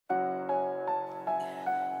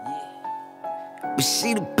but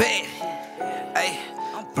she the bad.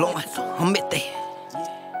 Ayy, blowing, I'm at that.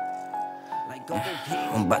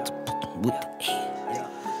 I'm about to put them with the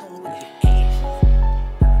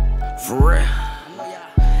for real.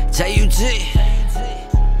 DATBOIJUG,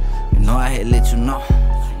 you know I had to let you know.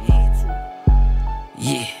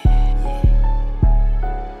 Yeah.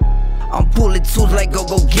 I'm pulling tools like go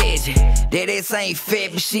gadget. That ass ain't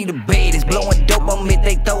fat, but she the baddest. Blowing dope on me,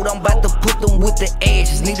 they throat, I'm about to put them with the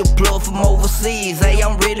edges. Need a plug from overseas, hey,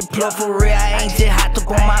 I'm ready to plug for real. I ain't just hopped up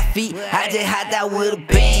on my feet, I just hopped out with a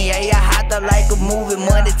bang. Hey, I hopped out like a movie,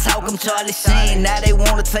 money talk, I'm Charlie Sheen. Now they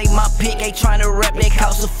wanna take my pick, they tryna rap, that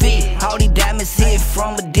cost a fee. All these diamonds hit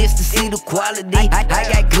from a distance, see the quality. I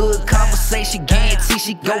got good conversation, guarantee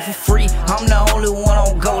she go for free. I'm the only one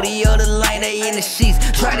on go, the other lane, they in the sheets.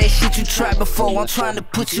 Try that shit you tried before, I'm trying to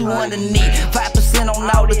put you underneath. 5%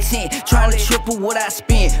 on all the 10, trying to triple what I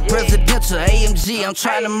spend. Presidential AMG, I'm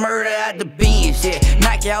trying to murder out the bins. Yeah,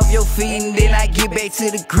 knock you off your feet and then I get back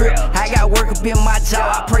to the grip. I got work up in my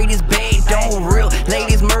jaw, I pray this bag don't reel. Lay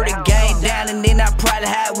this murder game down and then I probably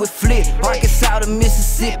hide with FLIKK. Arkansas to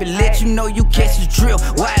Mississippi, let you know you catch the drill.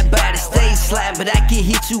 Wide body, stay slide, but I can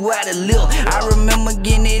hit you out a lip. I remember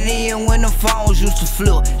getting it in when the phones used to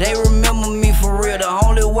flip. They remember me for real, the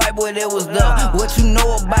only white boy that was there. What you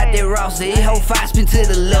know about that Ross? It hold 5 spin to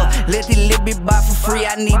the left. Let the lip be buy for free.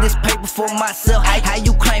 I need this paper for myself. How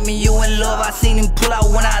you claiming you in love? I seen him pull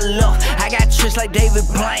out when I left. I got tricks like David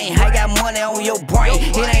Blaine. I got money on your brain.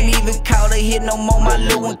 It ain't even called a hit no more. My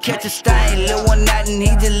little one catch a stain. Little one out and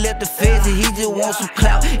he just left the feds and he just want some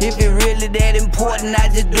clout. If it really that important, I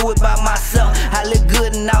just do it by myself. I look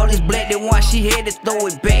good in all this black. That one she had to throw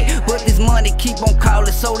it back. But this money keep on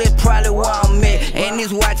calling, so that's probably where I'm at. And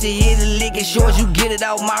this watch it hit a lick, it's yours, you get it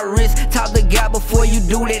off my wrist. Talk to God before you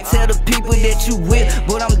do that, tell the people that you with.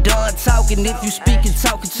 But I'm done talking, if you speaking,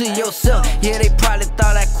 talking to yourself. Yeah, they probably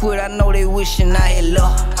thought I quit, I know they wishing I had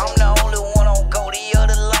love. I'm the